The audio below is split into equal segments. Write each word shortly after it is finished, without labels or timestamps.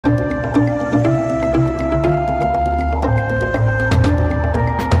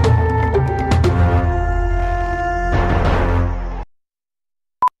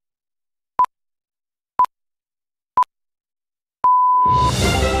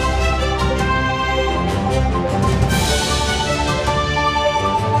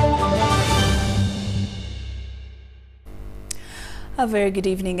A very good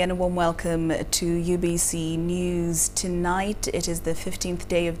evening and a warm welcome to UBC News tonight. It is the 15th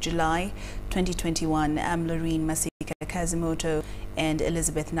day of July 2021. I'm Lauryn Masika Kazimoto and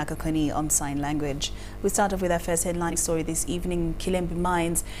Elizabeth Nakakoni on sign language. We start off with our first headline story this evening. Kilembe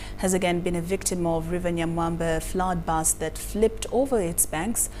Mines has again been a victim of River Nyamwamba flood burst that flipped over its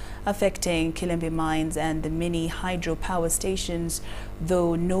banks, affecting Kilembe Mines and the mini hydropower stations,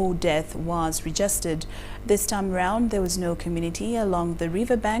 though no death was registered. This time round, there was no community along the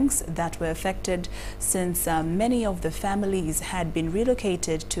river banks that were affected, since many of the families had been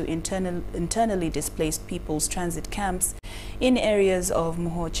relocated to internally displaced people's transit camps in areas of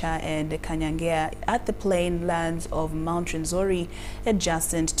Muhocha and Kanyangea at the plain lands of Mount Rwenzori,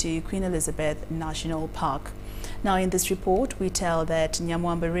 adjacent to Queen Elizabeth National Park. Now, in this report, we tell that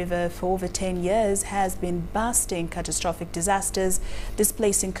Nyamwamba River for over 10 years has been bursting catastrophic disasters,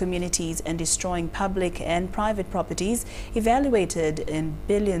 displacing communities and destroying public and private properties, evaluated in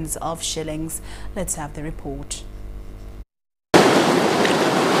billions of shillings. Let's have the report.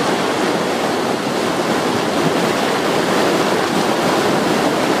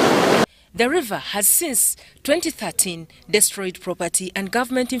 The river has since 2013 destroyed property and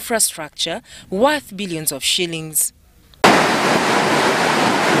government infrastructure worth billions of shillings.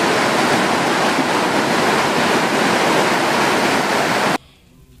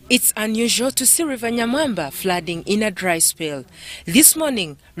 It's unusual to see River Nyamwamba flooding in a dry spell. This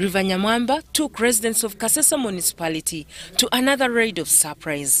morning, River Nyamwamba took residents of Kasese municipality to another raid of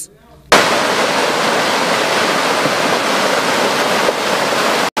surprise.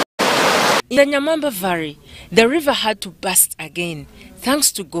 In the Nyamwamba Valley, the river had to burst again.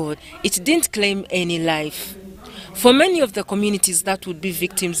 Thanks to God, it didn't claim any life. For many of the communities that would be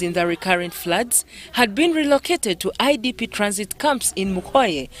victims in the recurrent floods had been relocated to IDP transit camps in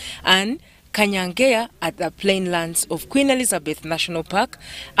Muhoye and Kanyangea at the plainlands of Queen Elizabeth National Park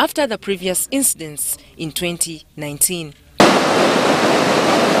after the previous incidents in 2019.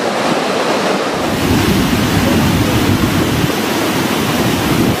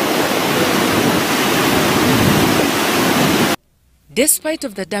 Despite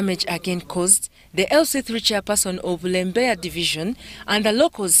of the damage again caused, the LC3 chairperson of Lembeya division and the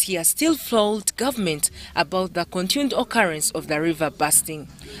locals here still fault government about the continued occurrence of the river bursting.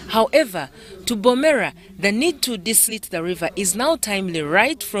 However, to Bomera, the need to deslate the river is now timely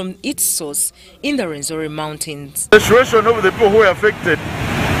right from its source in the Rwenzori Mountains. The situation of the people who are affected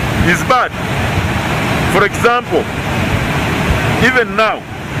is bad. For example, even now,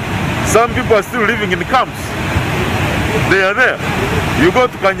 some people are still living in camps. They are there. You go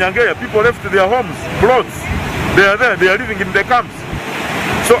to Kanyangea, people left their homes, clothes. They are there, they are living in the camps.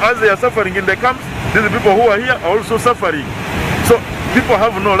 So as they are suffering in the camps, these people who are here are also suffering. So people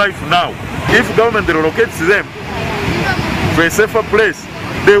have no life now. If government relocates them to a safer place,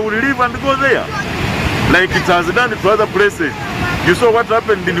 they will leave and go there. Like it has done to other places. You saw what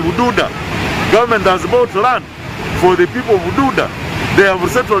happened in Bududa. Government has bought land for the people of Bududa. They have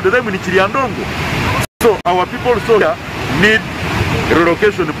settled them in Chiriandongo. So our people also need a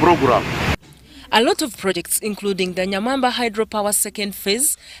relocation program. A lot of projects, including the Nyamwamba hydropower second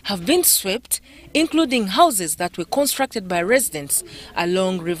phase, have been swept, including houses that were constructed by residents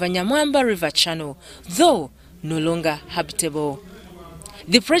along River Nyamwamba River Channel, though no longer habitable.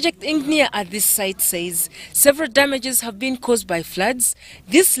 The project engineer at this site says several damages have been caused by floods.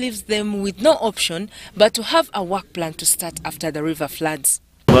 This leaves them with no option but to have a work plan to start after the river floods.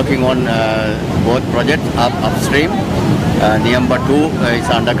 Working on both projects upstream. Nyamba 2 is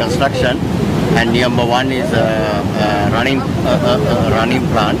under construction and Nyamba 1 is running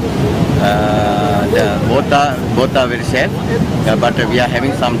plant. Both are very safe, but we are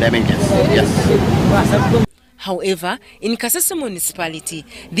having some damages. Yes. However, in Kasese municipality,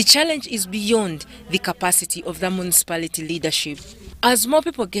 the challenge is beyond the capacity of the municipality leadership. As more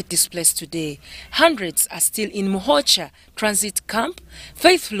people get displaced today, hundreds are still in Muhocha transit camp,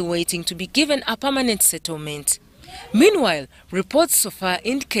 faithfully waiting to be given a permanent settlement. Meanwhile, reports so far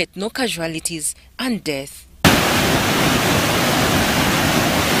indicate no casualties and death.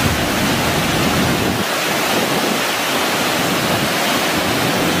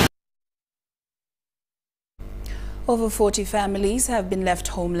 Over 40 families have been left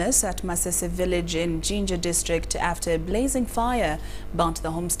homeless at Masese village in Jinja district after a blazing fire burnt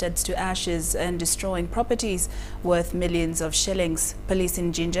the homesteads to ashes and destroying properties worth millions of shillings. Police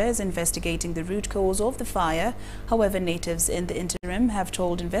in Jinja is investigating the root cause of the fire. However, natives in the interim have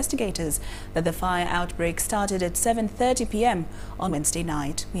told investigators that the fire outbreak started at 7:30 p.m. on Wednesday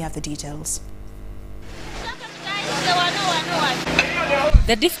night. We have the details.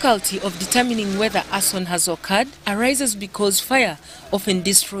 The difficulty of determining whether arson has occurred arises because fire often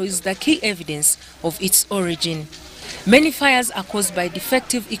destroys the key evidence of its origin. Many fires are caused by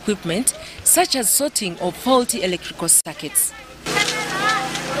defective equipment, such as sorting of faulty electrical circuits.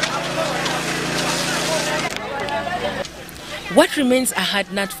 What remains a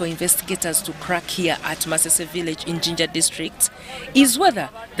hard nut for investigators to crack here at Masese village in Jinja district is whether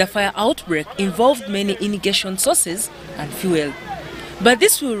the fire outbreak involved many irrigation sources and fuel. But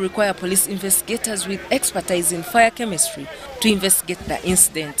this will require police investigators with expertise in fire chemistry to investigate the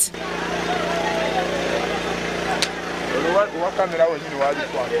incident.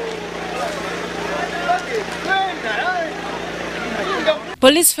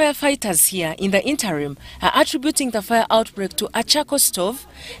 Police firefighters here in the interim are attributing the fire outbreak to a charcoal stove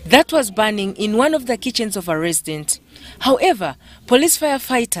that was burning in one of the kitchens of a resident. However, police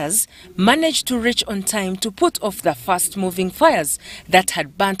firefighters managed to reach on time to put off the fast-moving fires that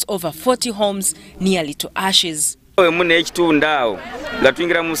had burnt over 40 homes nearly to ashes.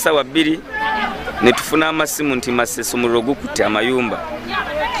 Netufuna amasimu nti Masese omuliro gukutte amayumba.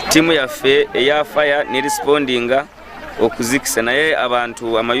 Timu yaffe eya fire ne respondinga okuzikisa naye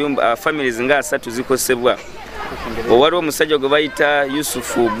abantu amayumba families nga 3 zikosebwa. Owaliwo omusajja gwe bayita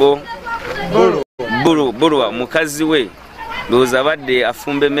Yusufu Bulwa mukazi we ndowooza abadde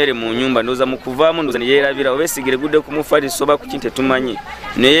afumba emmere mu nyumba ndowooza mu kuvaamu ndowooza ne yeerabira oba esigiri gudde kumufaliisa oba ku kintu tetumanyi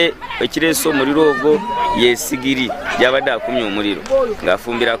naye ekireese omuliro ogwo yesigiri gy'abadde akumye omuliro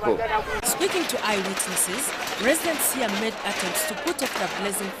ng'afumbirako. Speaking to eyewitnesses, residents here made attempts to put off the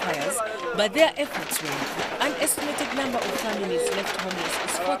blazing fires, but their efforts were an estimated number of families left homeless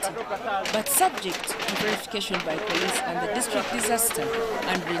is 40, but subject to verification by police and the district disaster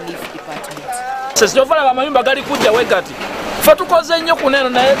and relief department. Sesofala amayumba gali kujja wegati. Fatukoze nnyo kuneno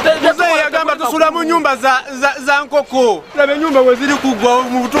naye yagamba tusula mu nyumba za nkoko. Labe nyumba we ziri kugwa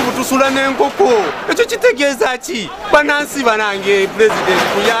mu butubu tusula n'enkoko. Ekyo kitegeeza ki? Banansi banange president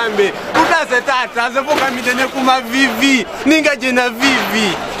kuyambe. Tutaze tata azevuga midene kuma vivi ninga jena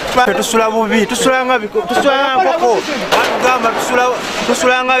vivi. Tusula bubi tusula nkoko. Batugamba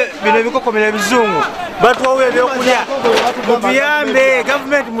tusula bino bikoko bino bizungu. Batuwe ebyokulya. Mutuyambe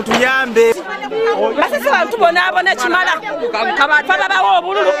government mutuyambe. Masese bantu bona kimala baba bawo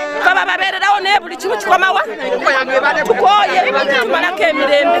obululu baba babererawo ne buli kimu kikomawa tukoye tumalako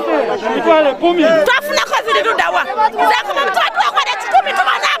emirembe twafuna ko ziri ludawa zakoma mutwatu wakwada 10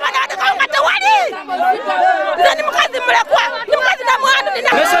 tumana abana nga tewali zani mukazi mulekwa ni mukazi na mwana nina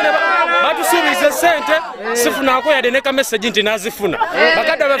batusubize sente sifunako yade ne ka message nti nazifuna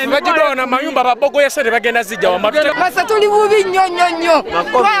bakada bafe bagidona mayumba babogo yesere bagenda zijja wa matuta masa tuli bubi nnyo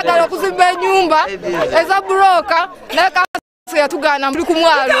twagala okuzimba nyumba eza broka na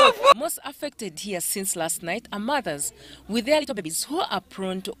most affected here since last night are mothers with their little babies who are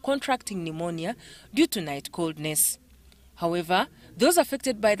prone to contracting pneumonia due to night coldness. However, those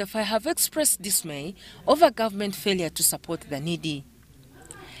affected by the fire have expressed dismay over government failure to support the needy.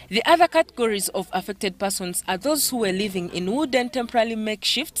 The other categories of affected persons are those who were living in wooden temporary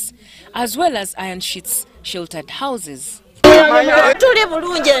makeshifts as well as iron sheets sheltered houses. Tuli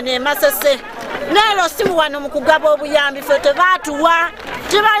bulungi ne Masese nalo simu wano mukugaba obuyambi fe tebatuwa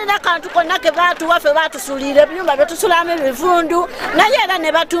tebalina kantu konna ke batuwa fe batusulire ebyumba betusulamu ebivundu naye era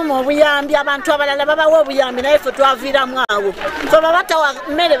ne batuma obuyambi abantu abalala babawa obuyambi naye fe twaviiramu awo fe babatawa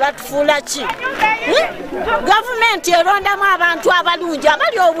mmere batufuula ki gavumenti erondamu abantu abalungi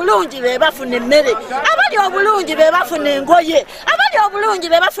abali obulungi be bafuna emmere abali obulungi be bafuna engoye abali obulungi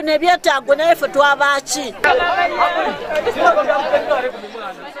be bafuna ebyetaago naye fe twabaki.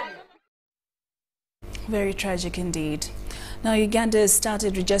 Very tragic indeed. Now, Uganda has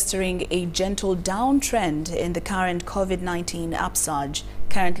started registering a gentle downtrend in the current COVID-19 upsurge.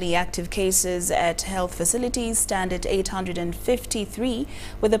 Currently, active cases at health facilities stand at 853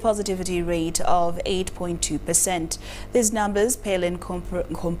 with a positivity rate of 8.2%. These numbers pale in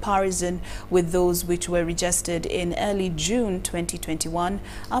comparison with those which were registered in early June 2021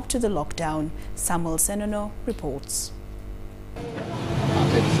 up to the lockdown. Samuel Senono reports.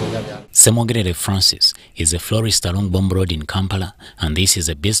 Semogerere Francis is a florist along Bomb Road in Kampala, and this is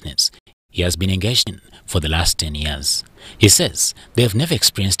a business he has been engaged in for the last 10 years. He says they have never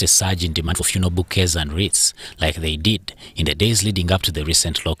experienced a surge in demand for funeral bouquets and wreaths like they did in the days leading up to the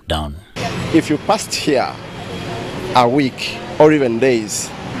recent lockdown. If you passed here a week or even days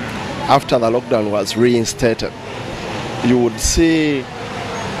after the lockdown was reinstated, you would see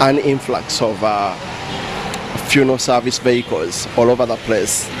an influx of funeral service vehicles all over the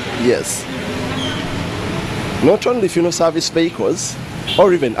place. Yes. Not only funeral service vehicles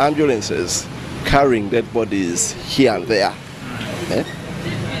or even ambulances carrying dead bodies here and there.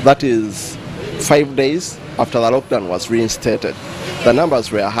 That is 5 days after the lockdown was reinstated. The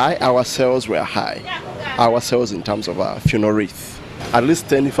numbers were high, our sales were high. Our sales in terms of a funeral wreath. At least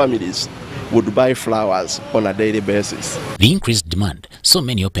 10 families would buy flowers on a daily basis. The increased demand saw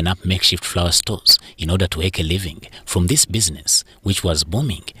many open up makeshift flower stores in order to make a living from this business, which was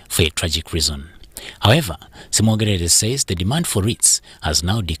booming for a tragic reason. However, Signologist says the demand for wreaths has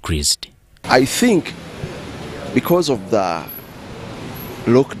now decreased. I think because of the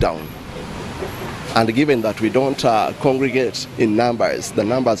lockdown, and given that we don't congregate in numbers, the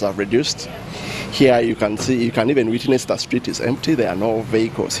numbers have reduced. Here you can see, you can even witness the street is empty. There are no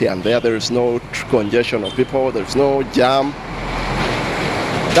vehicles here and there. There is no congestion of people. There is no jam.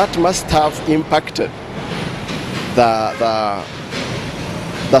 That must have impacted the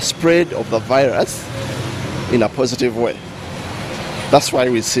spread of the virus in a positive way. That's why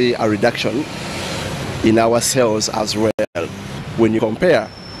we see a reduction in our sales as well. When you compare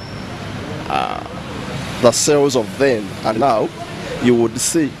the sales of then and now, you would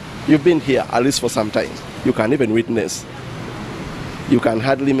see, you've been here at least for some time, you can even witness, you can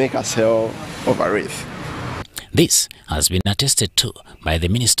hardly make a sale of a wreath. This has been attested to by the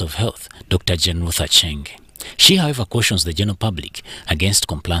Minister of Health, Dr. Jane Ruth Acheng. She, however, cautions the general public against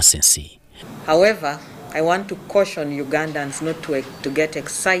complacency. However, I want to caution Ugandans not to get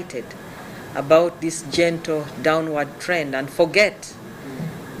excited about this gentle downward trend and forget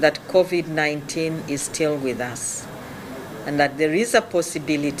that COVID-19 is still with us and that there is a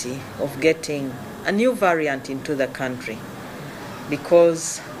possibility of getting a new variant into the country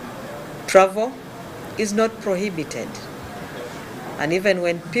because travel is not prohibited. And even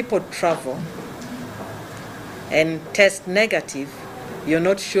when people travel and test negative, you're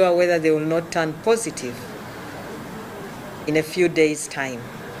not sure whether they will not turn positive in a few days' time.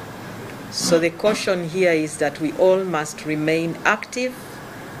 So the caution here is that we all must remain active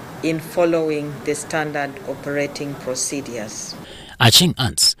in following the standard operating procedures. Acheng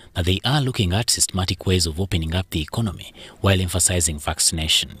adds that they are looking at systematic ways of opening up the economy while emphasizing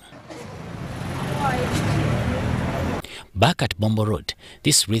vaccination. Back at Bombo Road,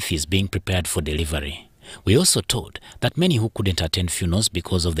 this wreath is being prepared for delivery. We also told that many who couldn't attend funerals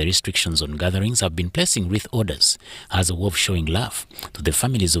because of the restrictions on gatherings have been placing wreath orders as a way of showing love to the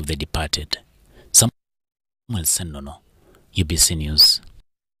families of the departed. Samuel Sennono, UBC News.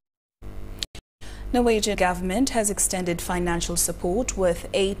 Norwegian government has extended financial support worth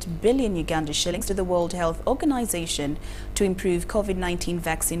 8 billion Uganda shillings to the World Health Organization to improve COVID-19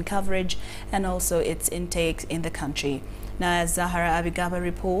 vaccine coverage and also its intake in the country. Now, as Zahara Abigaba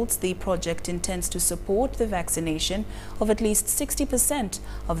reports, the project intends to support the vaccination of at least 60%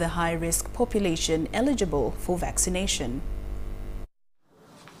 of the high-risk population eligible for vaccination.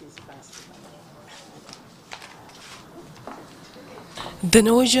 The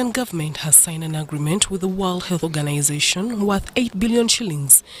Norwegian government has signed an agreement with the World Health Organization worth 8 billion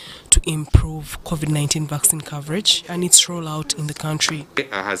shillings to improve COVID-19 vaccine coverage and its rollout in the country.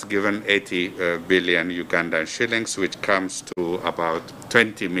 It has given 80 billion Ugandan shillings, which comes to about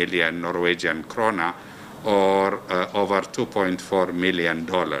 20 million Norwegian krona, or over $2.4 million.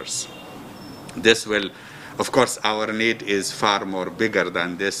 This will, of course, our need is far more bigger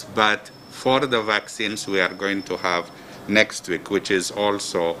than this, but for the vaccines we are going to have next week, which is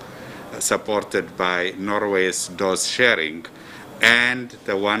also supported by Norway's dose sharing, and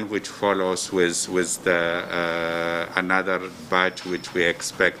the one which follows with the another batch which we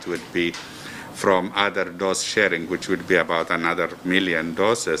expect would be from other dose sharing, which would be about another 1 million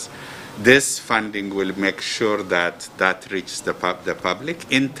doses. This funding will make sure that that reaches the public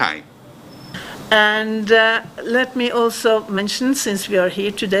in time. And let me also mention, since we are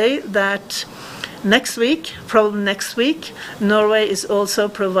here today, that next week, probably next week, Norway is also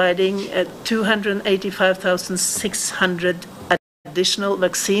providing 285,600 additional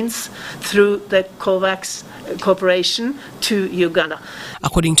vaccines through the COVAX cooperation to Uganda.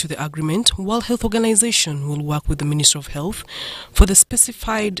 According to the agreement, World Health Organization will work with the Ministry of Health for the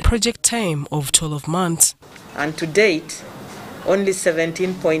specified project time of 12 months. And to date, only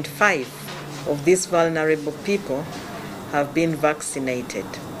 17.5 of these vulnerable people have been vaccinated.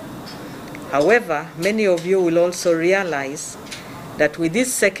 However, many of you will also realize that with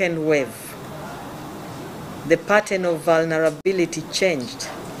this second wave, the pattern of vulnerability changed,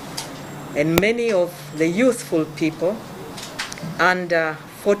 and many of the youthful people under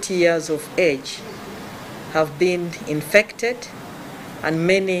 40 years of age have been infected, and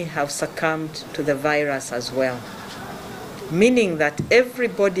many have succumbed to the virus as well, meaning that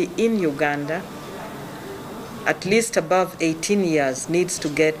everybody in Uganda at least above 18 years needs to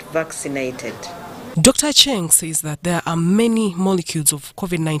get vaccinated. Dr. Cheng says that there are many molecules of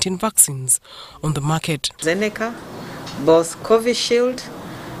COVID-19 vaccines on the market. Zeneca, both Covishield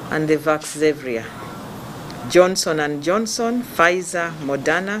and the Vaxzevria. Johnson & Johnson, Pfizer,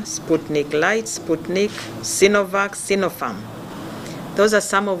 Moderna, Sputnik Light, Sputnik, Sinovac, Sinopharm. Those are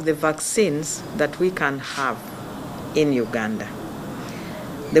some of the vaccines that we can have in Uganda.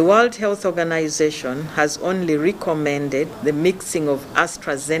 The World Health Organization has only recommended the mixing of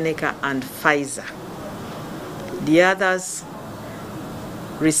AstraZeneca and Pfizer. The others,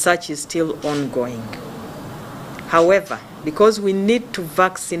 research is still ongoing. However, because we need to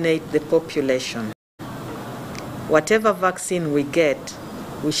vaccinate the population, whatever vaccine we get,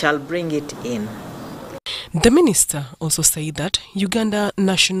 we shall bring it in. The minister also said that Uganda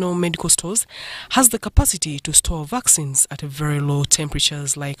National Medical Stores has the capacity to store vaccines at very low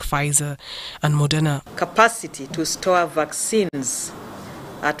temperatures like Pfizer and Moderna. Capacity to store vaccines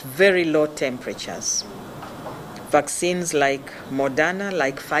at very low temperatures. Vaccines like Moderna,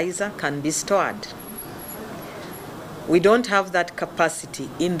 like Pfizer, can be stored. We don't have that capacity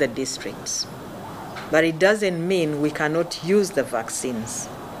in the districts, but it doesn't mean we cannot use the vaccines.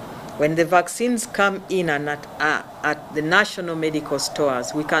 When the vaccines come in and at the national medical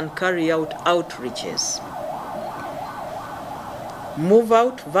stores, we can carry out outreaches. Move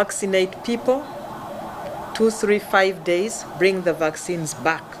out, vaccinate people, 2, 3, 5 days, bring the vaccines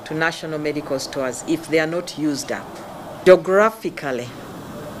back to national medical stores if they are not used up. Geographically,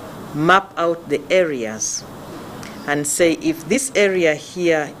 map out the areas and say if this area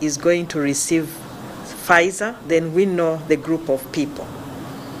here is going to receive Pfizer, then we know the group of people.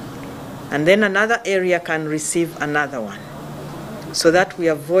 And then another area can receive another one, so that we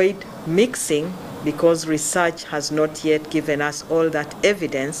avoid mixing, because research has not yet given us all that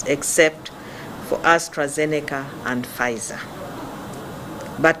evidence except for AstraZeneca and Pfizer.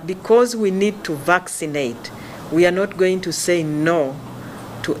 But because we need to vaccinate, we are not going to say no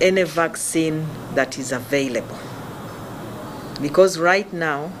to any vaccine that is available. Because right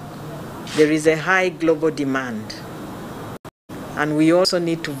now, there is a high global demand. And we also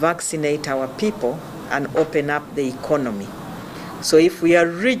need to vaccinate our people and open up the economy. So if we are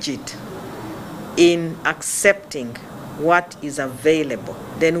rigid in accepting what is available,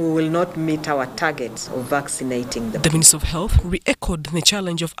 then we will not meet our targets of vaccinating them. The Minister of Health re-echoed the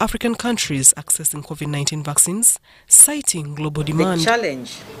challenge of African countries accessing COVID-19 vaccines, citing global demand. The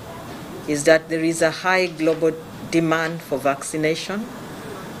challenge is that there is a high global demand for vaccination,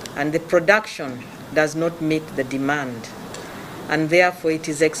 and the production does not meet the demand. And therefore, it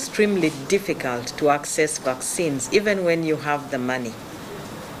is extremely difficult to access vaccines, even when you have the money.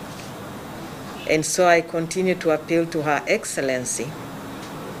 And so I continue to appeal to Her Excellency,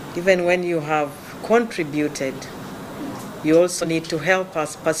 even when you have contributed, you also need to help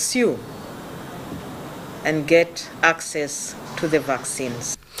us pursue and get access to the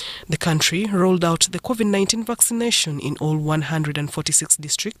vaccines. The country rolled out the COVID-19 vaccination in all 146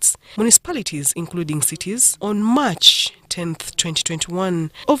 districts, municipalities including cities, on March 10th,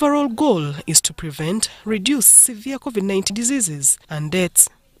 2021. Overall goal is to prevent, reduce severe COVID-19 diseases and deaths.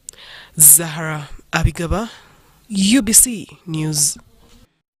 Zahara Abigaba, UBC News.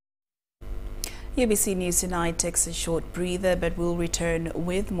 UBC News Tonight takes a short breather, but we'll return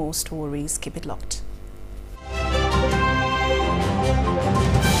with more stories. Keep it locked.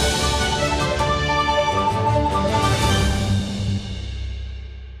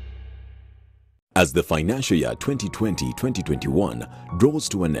 As the financial year 2020-2021 draws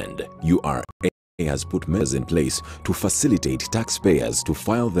to an end, URA has put measures in place to facilitate taxpayers to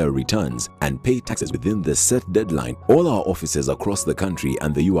file their returns and pay taxes within the set deadline. All our offices across the country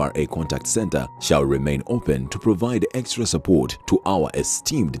and the URA Contact Center shall remain open to provide extra support to our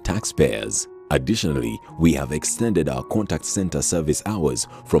esteemed taxpayers. Additionally, we have extended our contact center service hours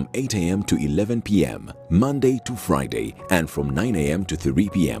from 8 a.m. to 11 p.m. Monday to Friday, and from 9 a.m. to 3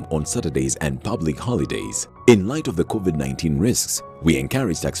 p.m. on Saturdays and public holidays. In light of the COVID-19 risks, we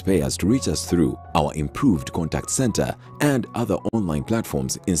encourage taxpayers to reach us through our improved contact center and other online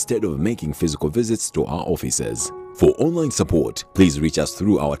platforms instead of making physical visits to our offices. For online support, please reach us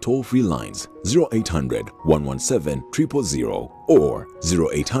through our toll-free lines 0800 117 000 or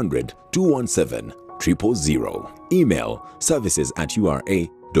 0800 217 000. Email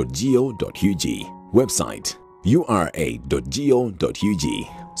services@ura.go.ug. Website ura.go.ug.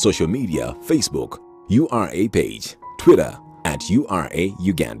 Social media: Facebook, URA page, Twitter @URA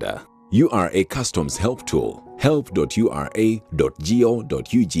Uganda. URA Customs Help Tool,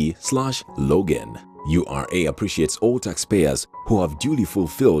 help.ura.go.ug/login. URA appreciates all taxpayers who have duly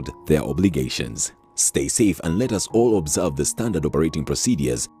fulfilled their obligations. Stay safe and let us all observe the standard operating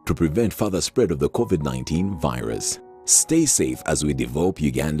procedures to prevent further spread of the COVID-19 virus. Stay safe as we develop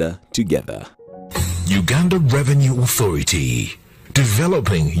Uganda together. Uganda Revenue Authority,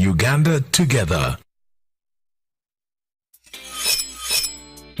 developing Uganda together.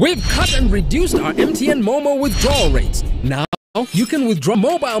 We've cut and reduced our MTN Momo withdrawal rates. Now you can withdraw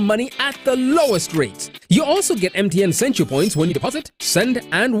mobile money at the lowest rates. You also get MTN Central Points when you deposit, send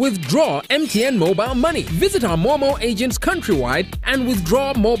and withdraw MTN mobile money. Visit our Momo agents countrywide and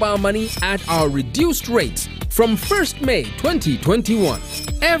withdraw mobile money at our reduced rates from 1st May 2021.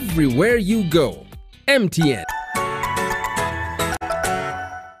 Everywhere you go, MTN.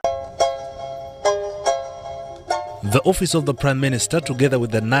 The Office of the Prime Minister, together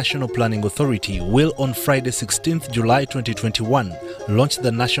with the National Planning Authority, will on Friday 16th July 2021 launch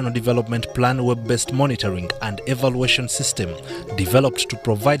the National Development Plan web-based monitoring and evaluation system developed to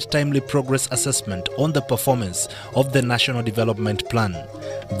provide timely progress assessment on the performance of the National Development Plan.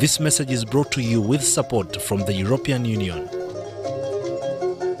 This message is brought to you with support from the European Union.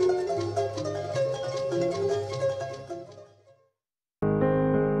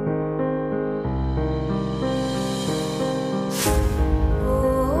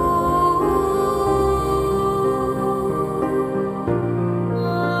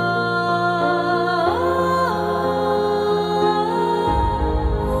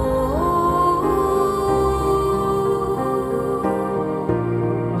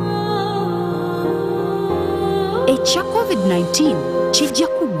 COVID-19 chijja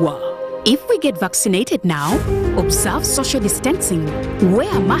kugwa. If we get vaccinated now, observe social distancing,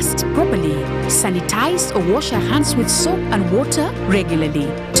 wear masks properly, sanitize or wash our hands with soap and water regularly.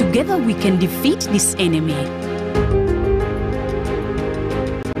 Together we can defeat this enemy.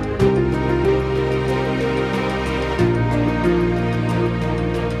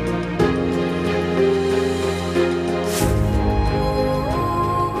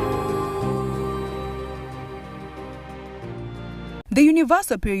 The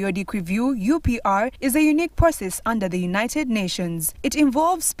Universal Periodic Review, UPR, is a unique process under the United Nations. It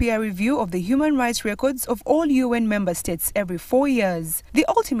involves peer review of the human rights records of all UN member states every 4 years. The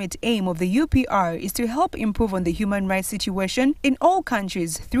ultimate aim of the UPR is to help improve on the human rights situation in all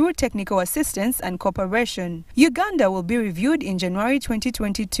countries through technical assistance and cooperation. Uganda will be reviewed in January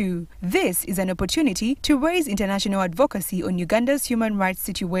 2022. This is an opportunity to raise international advocacy on Uganda's human rights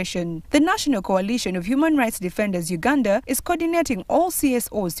situation. The National Coalition of Human Rights Defenders Uganda is coordinating all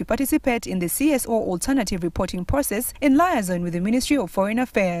CSOs to participate in the CSO alternative reporting process in liaison with the Ministry of Foreign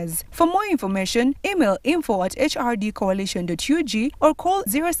Affairs. For more information, email info@hrdcoalition.ug or call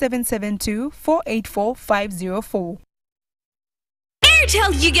 0772 484 504.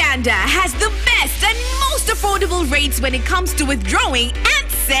 Airtel Uganda has the best and most affordable rates when it comes to withdrawing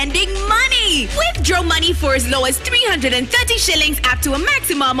and sending money. Withdraw money for as low as 330 shillings up to a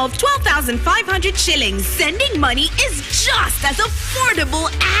maximum of 12,500 shillings. Sending money is just as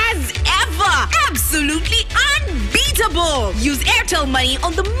affordable as ever. Absolutely unbeatable. Use Airtel Money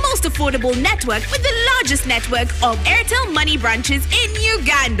on the most affordable network with the largest network of Airtel Money branches in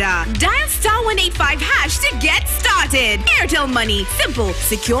Uganda. Dial *185# to get started. Airtel Money. Simple,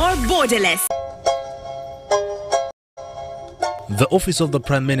 secure, borderless. The Office of the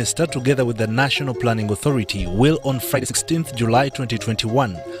Prime Minister, together with the National Planning Authority, will on Friday 16th July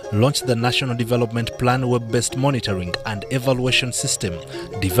 2021 launch the National Development Plan web-based monitoring and evaluation system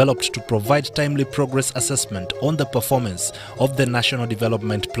developed to provide timely progress assessment on the performance of the National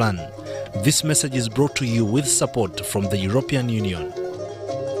Development Plan. This message is brought to you with support from the European Union.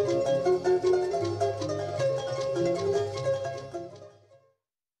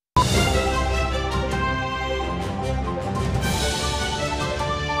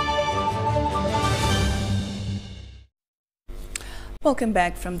 Welcome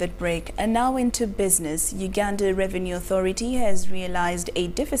back from that break. And now into business. Uganda Revenue Authority has realized a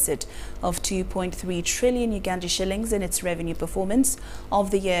deficit of 2.3 trillion Uganda shillings in its revenue performance of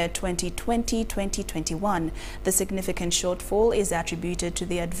the year 2020-2021. The significant shortfall is attributed to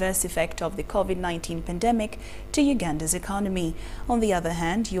the adverse effect of the COVID-19 pandemic to Uganda's economy. On the other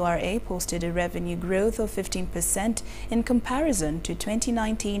hand, URA posted a revenue growth of 15% in comparison to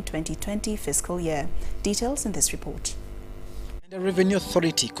 2019-2020 fiscal year. Details in this report. The Revenue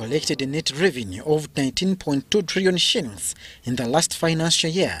Authority collected a net revenue of 19.2 trillion shillings in the last financial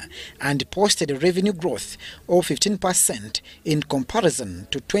year and posted a revenue growth of 15% in comparison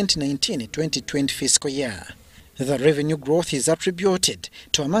to 2019-2020 fiscal year. The revenue growth is attributed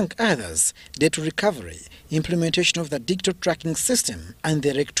to, among others, debt recovery, implementation of the digital tracking system, and the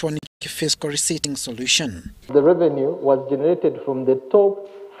electronic fiscal receipting solution. The revenue was generated from the top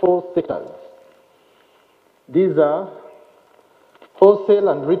 4 sectors: These are wholesale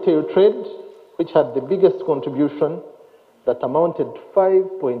and retail trade, which had the biggest contribution, that amounted to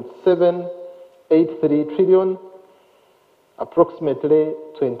 5.783 trillion, approximately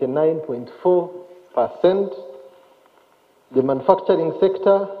 29.4%. The manufacturing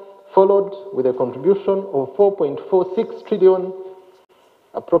sector followed with a contribution of 4.46 trillion,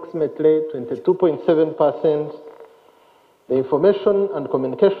 approximately 22.7%. The information and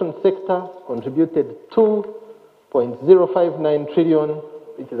communication sector contributed 2.059 trillion,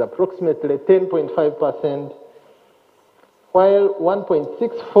 which is approximately 10.5%, while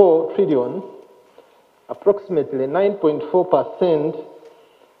 1.64 trillion, approximately 9.4%,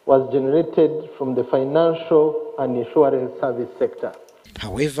 was generated from the financial and insurance service sector.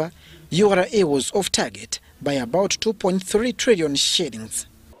 However, URA was off target by about 2.3 trillion shillings.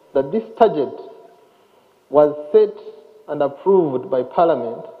 That this target was set and approved by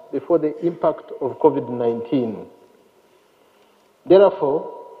Parliament before the impact of COVID-19. Therefore,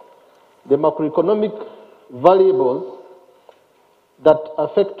 the macroeconomic variables that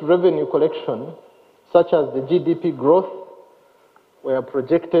affect revenue collection, such as the GDP growth, were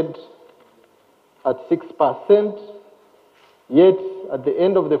projected at 6%, yet at the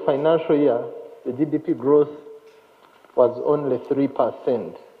end of the financial year, the GDP growth was only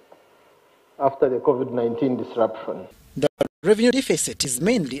 3% after the COVID-19 disruption. The revenue deficit is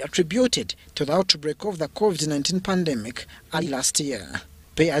mainly attributed to the outbreak of the COVID-19 pandemic early last year.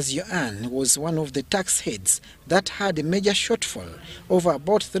 Pay-as-you-earn was one of the tax heads that had a major shortfall of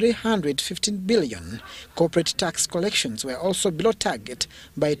about 315 billion. Corporate tax collections were also below target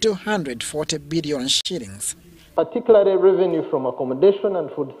by 240 billion shillings. Particularly revenue from accommodation and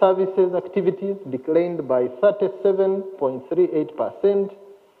food services activities declined by 37.38%,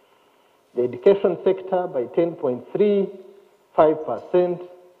 the education sector by 10.35%,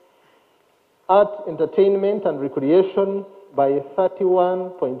 art, entertainment and recreation by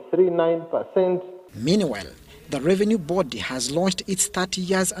 31.39%. Meanwhile, the revenue body has launched its 30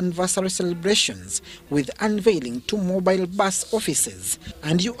 years anniversary celebrations with unveiling 2 mobile bus offices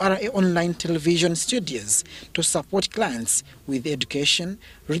and URA online television studios to support clients with education,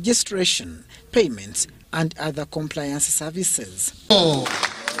 registration, payments and other compliance services. Oh,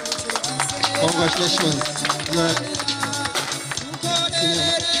 congratulations.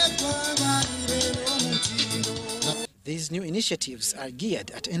 These new initiatives are geared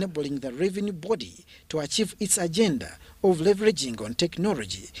at enabling the revenue body to achieve its agenda of leveraging on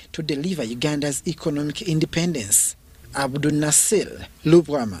technology to deliver Uganda's economic independence. Abdul Nasir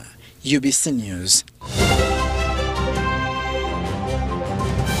Lubwama, UBC News.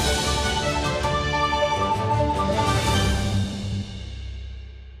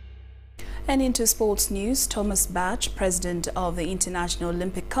 And into sports news, Thomas Bach, president of the International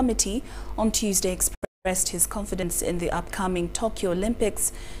Olympic Committee, on Tuesday expressed his confidence in the upcoming Tokyo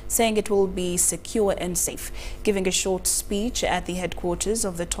Olympics, saying it will be secure and safe. Giving a short speech at the headquarters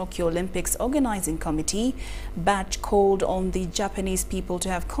of the Tokyo Olympics Organizing Committee, Bach called on the Japanese people to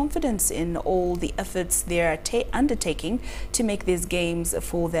have confidence in all the efforts they are undertaking to make these games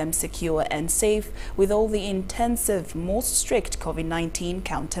for them secure and safe, with all the intensive, most strict COVID-19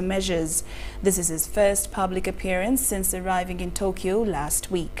 countermeasures. This is his first public appearance since arriving in Tokyo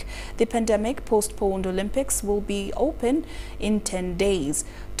last week. The pandemic postponed Olympics will be open in 10 days.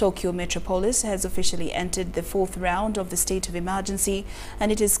 Tokyo Metropolis has officially entered the 4th round of the state of emergency,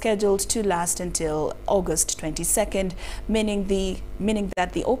 and it is scheduled to last until August 22nd, meaning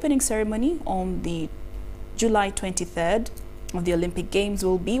that the opening ceremony on the July 23rd of the Olympic Games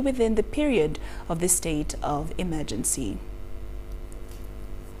will be within the period of the state of emergency.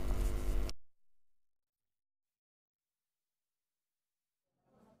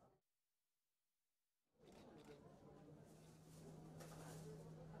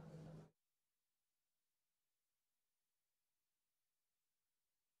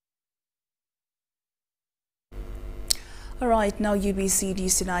 All right, now UBC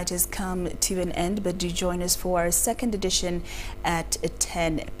News Tonight has come to an end, but do join us for our second edition at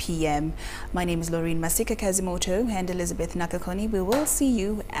 10 p.m. My name is Lauryn Masika Kazimoto and Elizabeth Nakakoni. We will see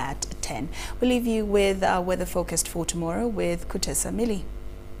you at 10. We'll leave you with our weather forecast for tomorrow with Kutesa Mili.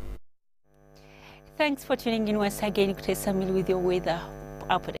 Thanks for tuning in once again, Kutesa Mili, with your weather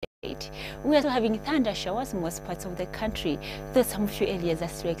update. We are still having thunder showers in most parts of the country, though some few areas are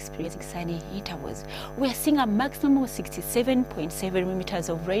still experiencing sunny intervals. We are seeing a maximum of 67.7 millimeters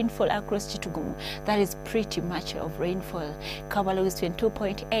of rainfall across Chitugumu. That is pretty much of rainfall. Kabalo is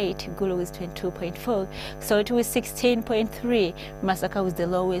 22.8, Gulu is 22.4, Soweto is 16.3, Masaka was the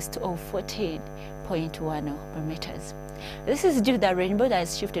lowest of 14.9. 0.1 millimeters. This is due to the rainbow that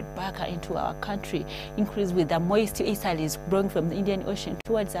has shifted back into our country, increased with the moist easterlies blowing from the Indian Ocean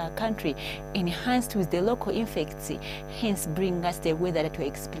towards our country, enhanced with the local effects, hence bringing us the weather that we're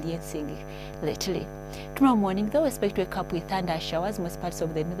experiencing lately. Tomorrow morning, though, we expect to wake up with thunder showers most parts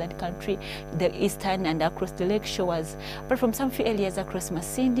of the northern country, the eastern and across the lake shores, but from some few areas across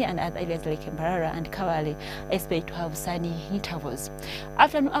Masindi and other areas like Mbarara and Kawale, expect to have sunny intervals.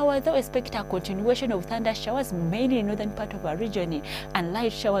 After an hour, though, expect a continuation of thunder showers, mainly in northern part of our region, and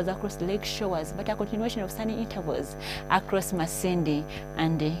light showers across the lake shores, but a continuation of sunny intervals across Masindi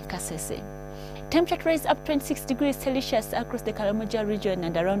and Kasese. Temperature rise up 26 degrees Celsius across the Karamoja region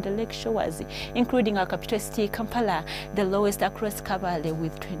and around the lake shores, including our capital city, Kampala, the lowest across Kabale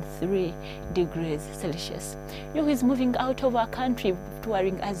with 23 degrees Celsius. Who is moving out of our country,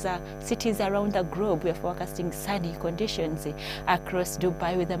 touring other cities around the globe. We are forecasting sunny conditions across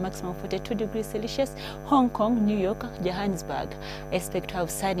Dubai with a maximum of 42 degrees Celsius, Hong Kong, New York, Johannesburg. Expect to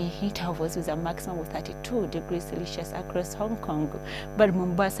have sunny intervals with a maximum of 32 degrees Celsius across Hong Kong, but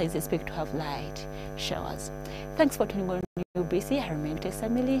Mombasa is expected to have light showers. Thanks for tuning on UBC. I remain Tessa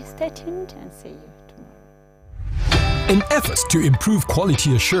Millie. Stay tuned and see you. In efforts to improve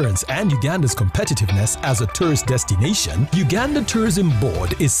quality assurance and Uganda's competitiveness as a tourist destination, Uganda Tourism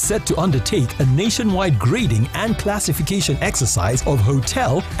Board is set to undertake a nationwide grading and classification exercise of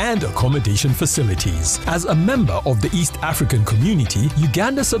hotel and accommodation facilities. As a member of the East African community,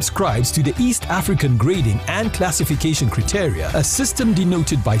 Uganda subscribes to the East African Grading and Classification Criteria, a system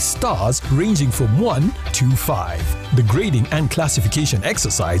denoted by stars ranging from 1 to 5. The grading and classification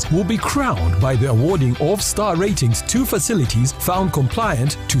exercise will be crowned by the awarding of star ratings to facilities found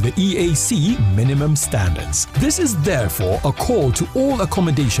compliant to the EAC minimum standards. This is therefore a call to all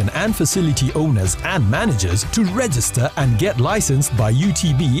accommodation and facility owners and managers to register and get licensed by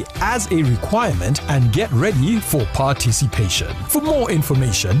UTB as a requirement and get ready for participation. For more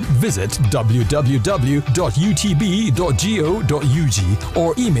information, visit www.utb.go.ug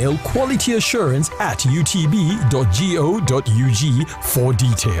or email qualityassurance@utb.go.ug for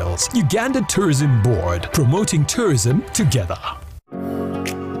details. Uganda Tourism Board, promoting tourism together.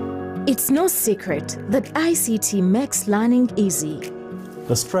 It's no secret that ICT makes learning easy.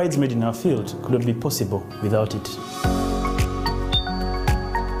 The strides made in our field could not be possible without it.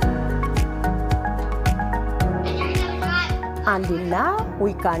 And now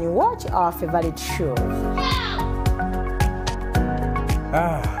we can watch our favorite show.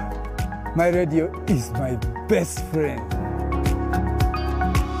 My radio is my best friend.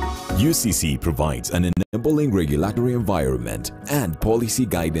 UCC provides an enabling regulatory environment and policy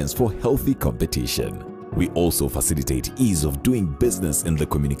guidance for healthy competition. We also facilitate ease of doing business in the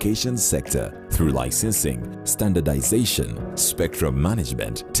communications sector through licensing, standardization, spectrum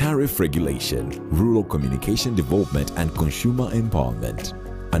management, tariff regulation, rural communication development, and consumer empowerment.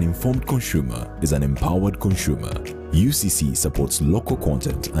 An informed consumer is an empowered consumer. UCC supports local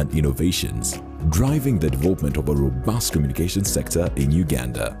content and innovations. Driving the development of a robust communication sector in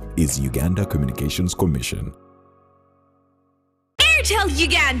Uganda is Uganda Communications Commission. Airtel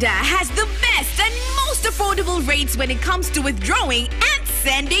Uganda has the best and most affordable rates when it comes to withdrawing and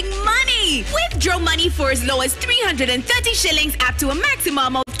sending money. Withdraw money for as low as 330 shillings up to a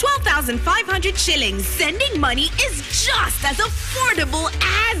maximum of 12,500 shillings. Sending money is just as affordable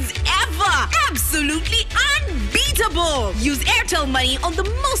as ever. Absolutely unbeatable. Use Airtel Money on the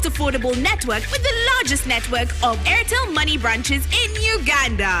most affordable network with the largest network of Airtel Money branches in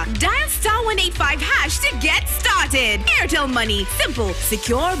Uganda. Dial *185# to get started. Airtel Money. Simple,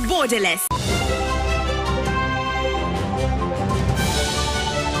 secure, borderless.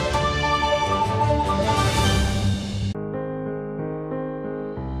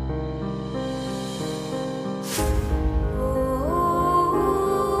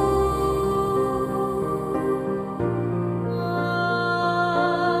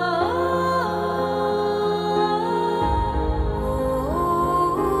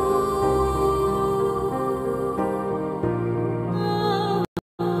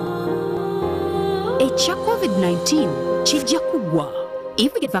 COVID-19, chijja kugwa.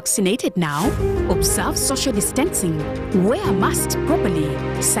 If we get vaccinated now, observe social distancing, wear a mask properly,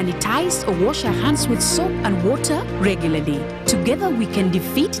 sanitize or wash our hands with soap and water regularly. Together we can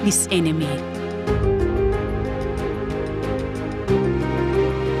defeat this enemy.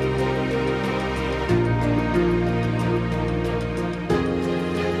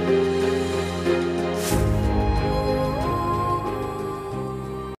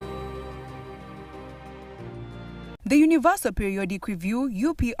 The Universal Periodic Review,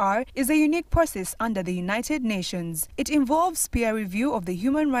 UPR, is a unique process under the United Nations. It involves peer review of the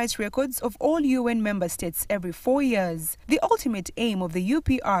human rights records of all UN member states every 4 years. The ultimate aim of the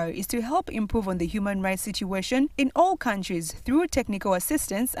UPR is to help improve on the human rights situation in all countries through technical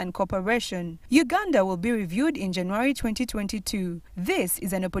assistance and cooperation. Uganda will be reviewed in January 2022. This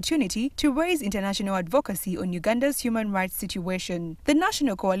is an opportunity to raise international advocacy on Uganda's human rights situation. The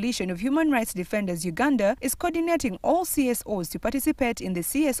National Coalition of Human Rights Defenders Uganda is coordinating all CSOs to participate in the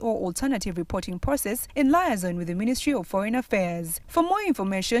CSO alternative reporting process in liaison with the Ministry of Foreign Affairs. For more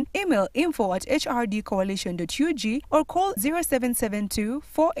information, email info@hrdcoalition.ug or call 0772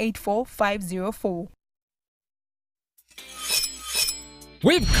 484 504.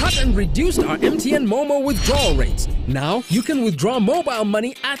 We've cut and reduced our MTN Momo withdrawal rates. Now you can withdraw mobile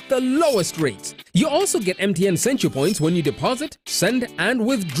money at the lowest rates. You also get MTN Central Points when you deposit, send, and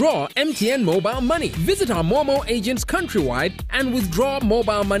withdraw MTN mobile money. Visit our Momo agents countrywide and withdraw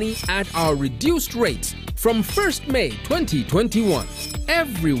mobile money at our reduced rates from 1st May 2021.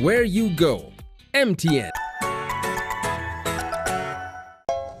 Everywhere you go, MTN.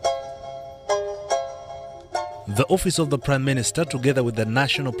 The Office of the Prime Minister, together with the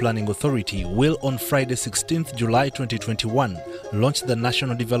National Planning Authority, will on Friday 16th July 2021 launch the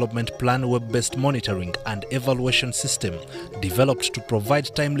National Development Plan web-based monitoring and evaluation system developed to provide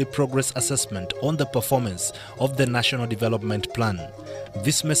timely progress assessment on the performance of the National Development Plan.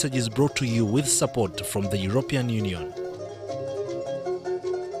 This message is brought to you with support from the European Union.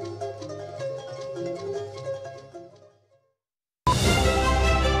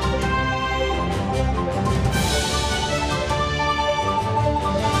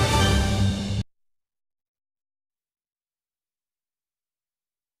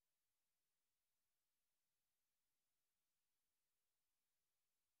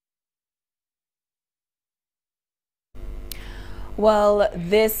 Well,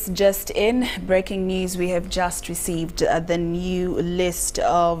 this just in, breaking news, we have just received the new list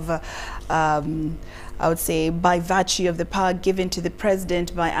of, I would say, by virtue of the power given to the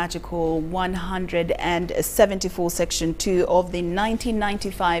President by Article 174, Section 2 of the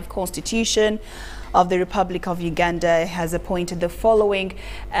 1995 Constitution of the Republic of Uganda, has appointed the following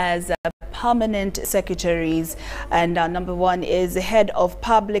as permanent secretaries, and number one is the head of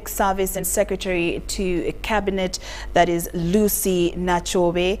public service and secretary to cabinet, that is Lucy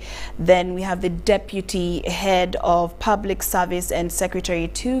Nachobe. Then we have the deputy head of public service and secretary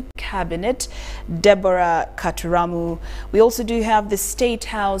to cabinet, Deborah Katuramu. We also do have the State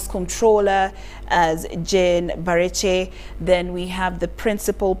House Controller as Jane Bareche. Then we have the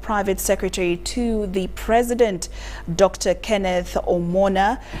principal private secretary to the President, Dr. Kenneth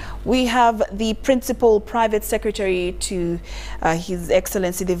Omona. We have the principal private secretary to His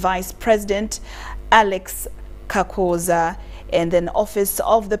Excellency the Vice President, Alex Kakoza. And then Office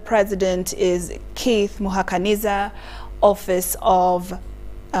of the President is Keith Muhakaniza. Office of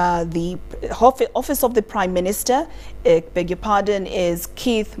Office of the Prime Minister, beg your pardon, is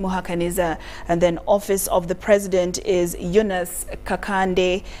Keith Muhakaniza, and then Office of the President is Yunus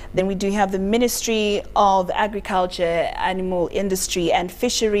Kakande. Then we do have the Ministry of Agriculture, Animal Industry and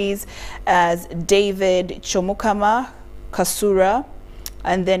Fisheries as David Chomukama Kasura.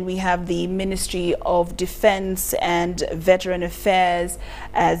 And then we have the Ministry of Defense and Veteran Affairs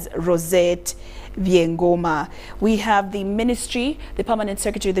as Rosette Viengoma. We have the Ministry, the Permanent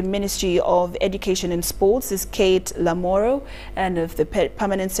Secretary of the Ministry of Education and Sports is Kate Lamoro, and of the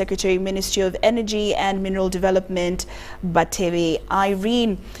Permanent Secretary, Ministry of Energy and Mineral Development, Batebe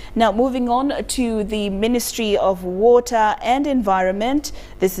Irene. Now moving on to the Ministry of Water and Environment,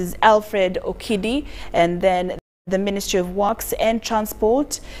 this is Alfred Okidi, and then the Ministry of Works and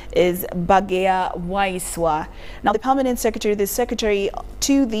Transport is Bagea Waiswa. Now the Permanent Secretary, the Secretary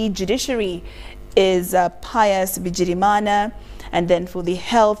to the Judiciary is Pius Bijirimana, and then for the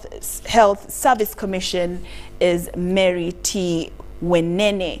Health Service Commission is Mary T.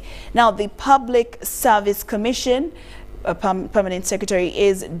 Wenene. Now the Public Service Commission, Permanent Secretary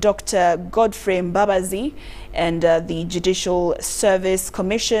is Dr. Godfrey Mbabazi, and the Judicial Service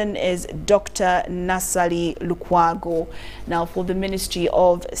Commission is Dr. Nasali Lukwago. Now for the Ministry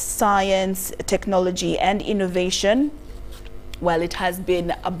of Science, Technology and Innovation, well, it has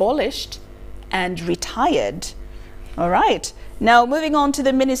been abolished and retired. All right. Now moving on to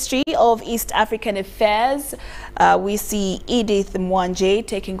the Ministry of East African Affairs, we see Edith Mwanje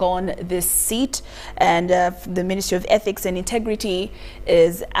taking on this seat, and the Ministry of Ethics and Integrity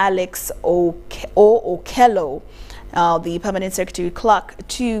is Alex Okello. The Permanent Secretary Clerk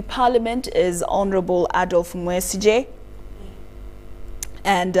to Parliament is Honorable Adolf Mwesije,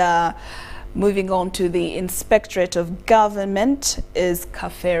 and Moving on to the Inspectorate of Government is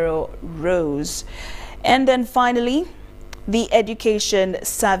Kafero Rose. And then finally, the Education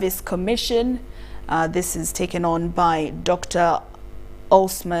Service Commission. This is taken on by Dr.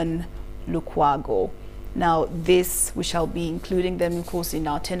 Osman Lukwago. Now this, we shall be including them, of course, in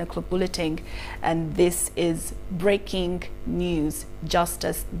our 10 o'clock bulletin, and this is breaking news,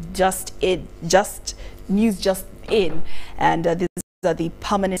 news just in, and these are the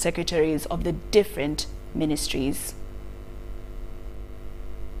permanent secretaries of the different ministries.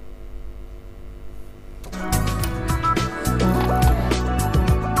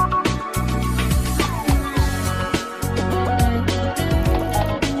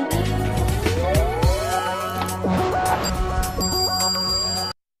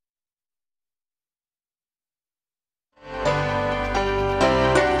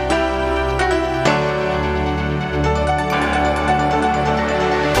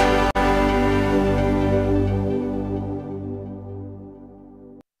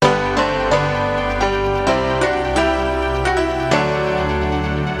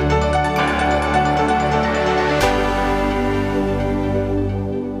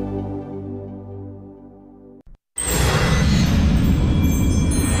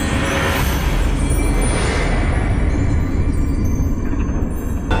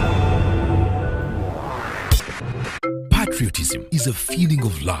 Patriotism is a feeling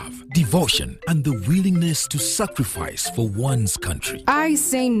of love, devotion, and the willingness to sacrifice for one's country. I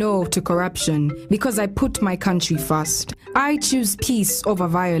say no to corruption because I put my country first. I choose peace over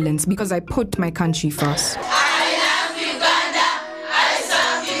violence because I put my country first. I love Uganda. I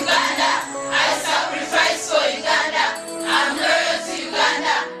serve Uganda. I sacrifice for Uganda. I'm loyal to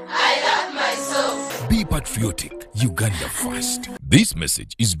Uganda. I love myself. Be patriotic. Uganda first. This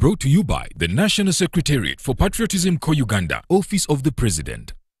message is brought to you by the National Secretariat for Patriotism Co Uganda, Office of the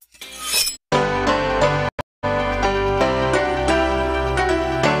President.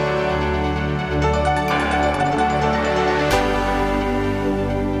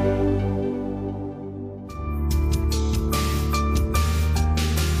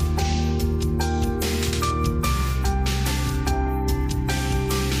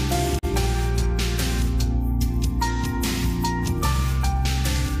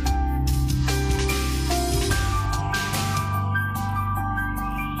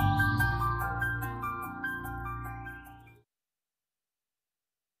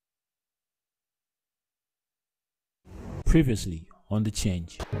 Previously on The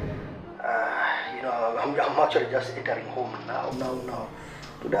Change. I'm actually just entering home now.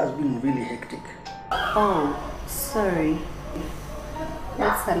 Today has been really hectic. Oh, sorry.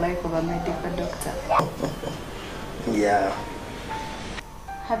 That's the life of a medical doctor. Yeah.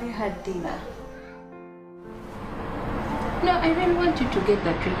 Have you had dinner? No, I really want you to get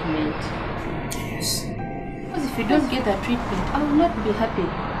the treatment. Yes. Because if you don't get the treatment, I will not be happy.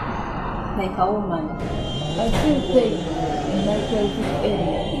 Like a woman, I feel pain in my pelvic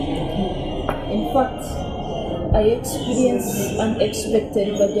area. In fact, I experience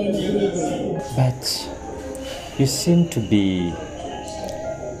unexpected vaginal bleeding. But you seem to be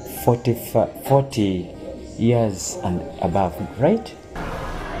 40 years and above, right?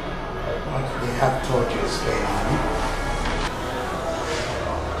 What they have told you is going on.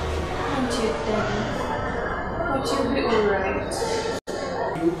 Aren't you, Daddy? Won't you be alright?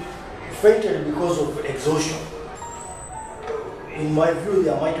 You fainted because of exhaustion. In my view,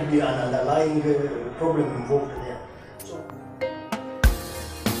 there might be an underlying problem involved there.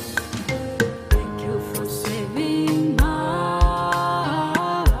 Thank you for saving my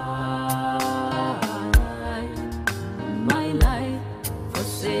life, for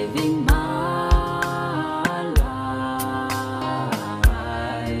saving my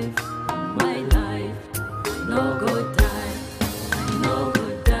life. No go die, no go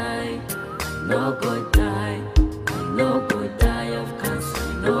die, no go die, no go die of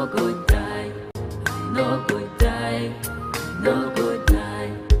cancer, no go die, no go die, no go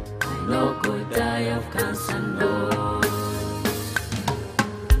die, no go die of cancer, no.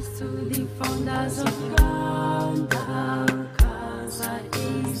 To the founders of Uganda, Cancer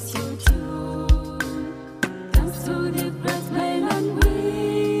Institute. Thanks to the breast men and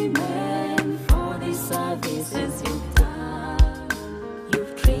women for the services you've done.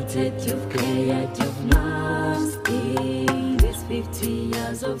 You've treated, you've cared, you've nursed in these 50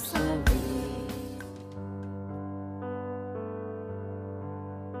 years of service.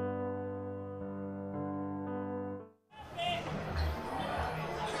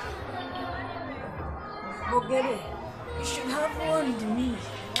 Mogere, you should have warned me.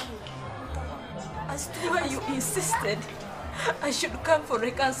 As to why you insisted I should come for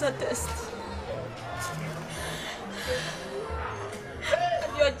a cancer test.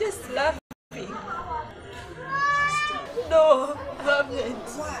 You're just laughing. No, I haven't.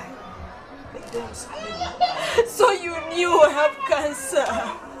 Why? So you knew I have cancer.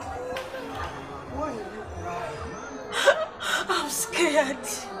 Why are you crying? I'm scared.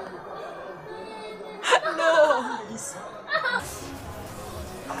 No.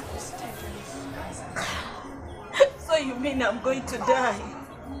 So you mean I'm going to die?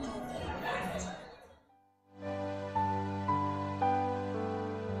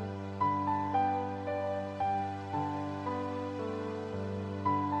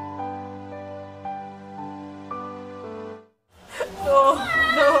 No,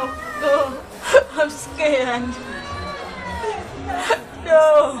 I'm scared.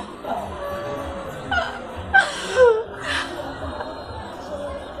 No.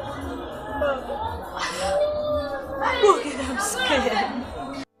 Look at I'm scared.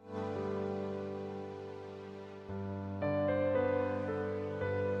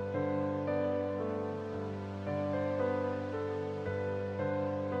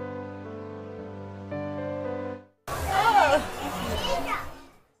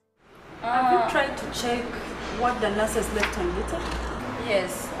 Have you tried to check what the nurses left unwritten?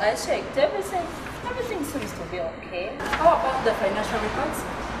 Yes, I checked everything. Everything seems to be okay. How about the financial records?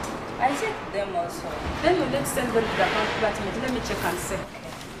 I checked them also. Then you let's send them to the account department. Let me check and see.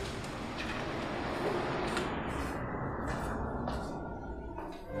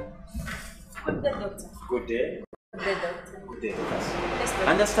 Good day, doctor. Good day. Good day, doctor. Good day, doctor. Yes,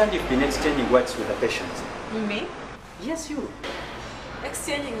 I understand you've been exchanging words with the patient. Me? Yes, you.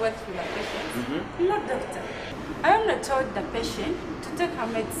 Exchanging words with the patient? Mm-hmm. No, doctor. I only told the patient to take her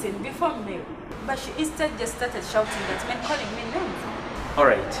medicine before meal, but she instead just started shouting at me and calling me names. All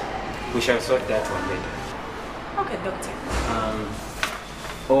right. We shall sort that one later. Okay, doctor.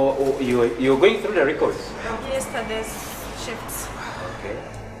 You're going through the records? Yesterday's shifts. Okay.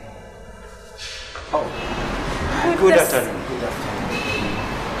 Oh. Good afternoon. Good afternoon.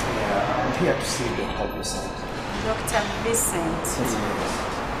 Yeah, I'm here to see Dr. Vincent. Dr. Vincent. Yes.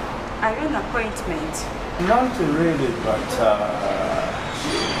 Are you an appointment? Not really, but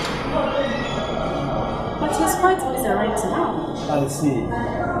he's quite busy right now. I see.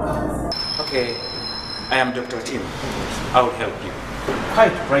 Okay. I am Dr. Tim. I will help you.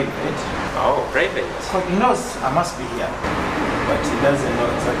 Quite private. Oh, private. Because he knows I must be here, but he doesn't know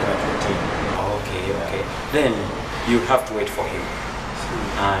exactly what to do. Okay. Then you have to wait for him.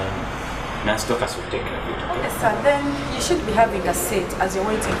 And nurse doctors will take care of it. Okay, sir. Then you should be having a seat as you're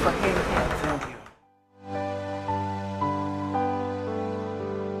waiting for him. Thank you.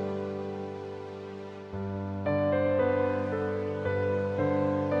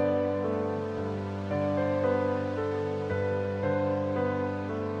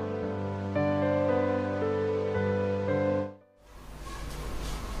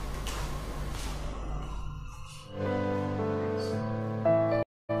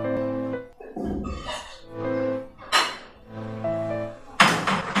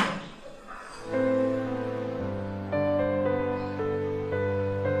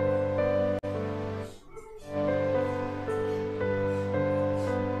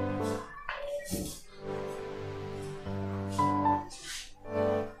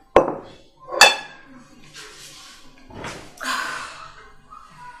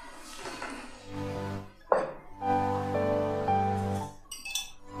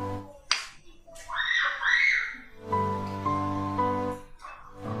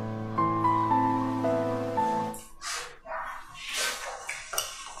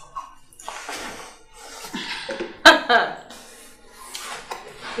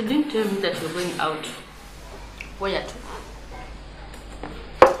 You didn't tell me that you're going out. Where to?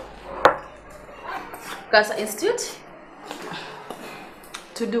 Casa Institute?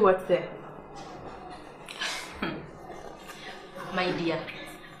 To do what there? My dear,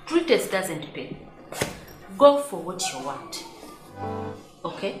 pretest doesn't pay. Go for what you want.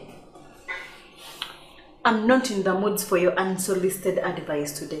 Okay? I'm not in the mood for your unsolicited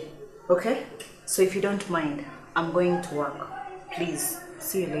advice today. Okay? So if you don't mind, I'm going to work. Please,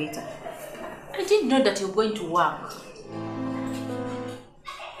 see you later. I didn't know that you're going to work.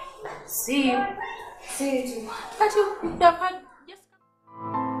 See you. See you tomorrow. But you have had just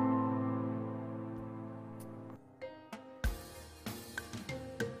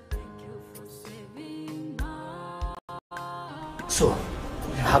So,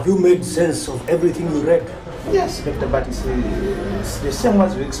 have you made sense of everything you read? Yes, Doctor, but it's the same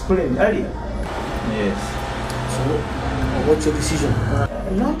as we explained earlier. Yes. So, what's your decision?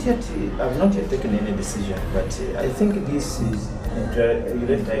 Not yet. I've not yet taken any decision, but I think this is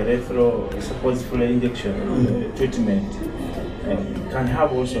a supposed injection treatment. can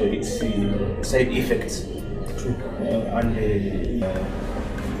have also its side effects and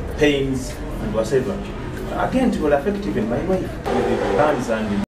pains and whatever. Again, it will affect even my wife with the hands and